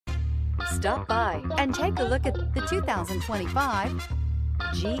Stop by and take a look at the 2025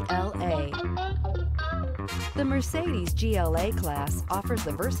 GLA. The Mercedes GLA class offers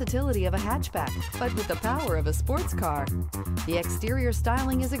the versatility of a hatchback, but with the power of a sports car. The exterior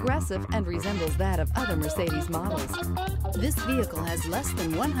styling is aggressive and resembles that of other Mercedes models. This vehicle has less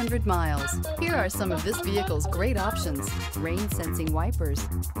than 100 miles. Here are some of this vehicle's great options: rain-sensing wipers,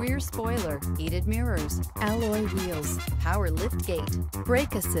 rear spoiler, heated mirrors, alloy wheels, power liftgate,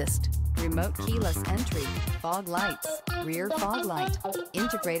 brake assist, remote keyless entry, fog lights, rear fog light,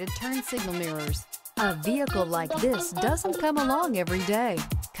 integrated turn signal mirrors. A vehicle like this doesn't come along every day.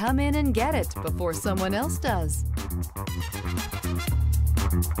 Come in and get it before someone else does.